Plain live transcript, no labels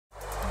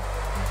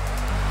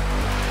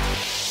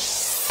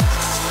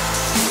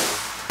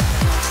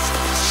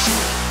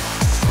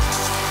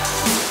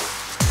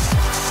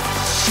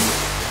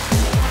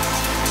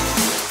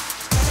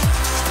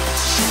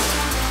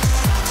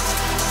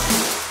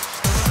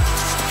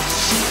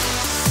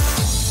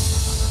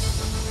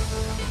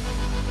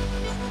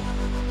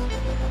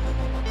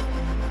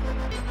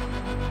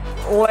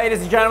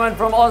Ladies and gentlemen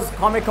from Oz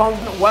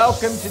ComicCon,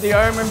 welcome to the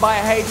OMEN by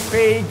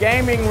HP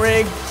gaming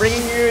rig,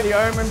 bringing you the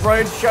OMEN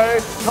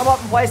Roadshow. Come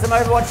up and play some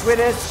Overwatch with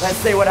us. Let's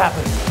see what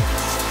happens.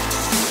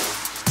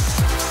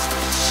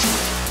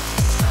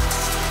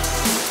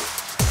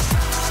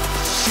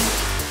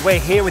 We're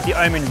here with the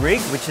OMEN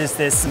rig, which is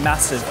this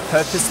massive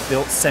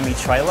purpose-built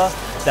semi-trailer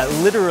that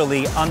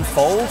literally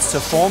unfolds to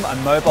form a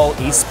mobile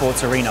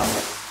esports arena.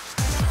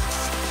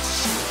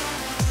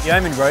 The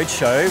OMEN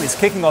Roadshow is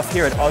kicking off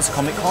here at Oz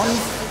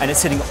ComicCon and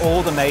it's hitting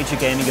all the major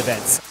gaming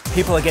events.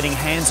 People are getting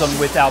hands-on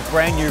with our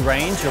brand new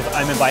range of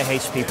OMEN by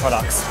HP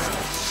products.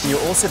 You'll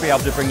also be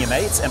able to bring your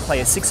mates and play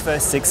a 6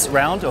 vs 6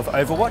 round of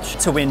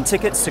Overwatch to win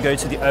tickets to go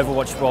to the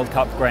Overwatch World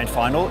Cup Grand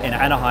Final in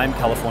Anaheim,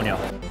 California.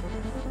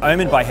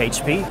 OMEN by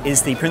HP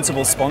is the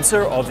principal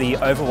sponsor of the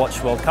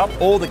Overwatch World Cup.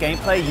 All the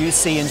gameplay you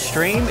see in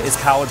stream is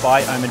powered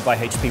by OMEN by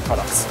HP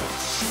products.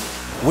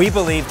 We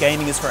believe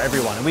gaming is for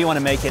everyone and we want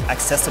to make it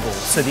accessible.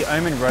 So the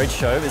OMEN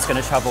Roadshow is going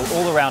to travel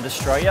all around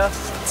Australia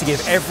to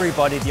give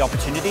everybody the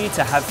opportunity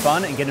to have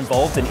fun and get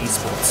involved in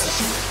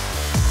esports.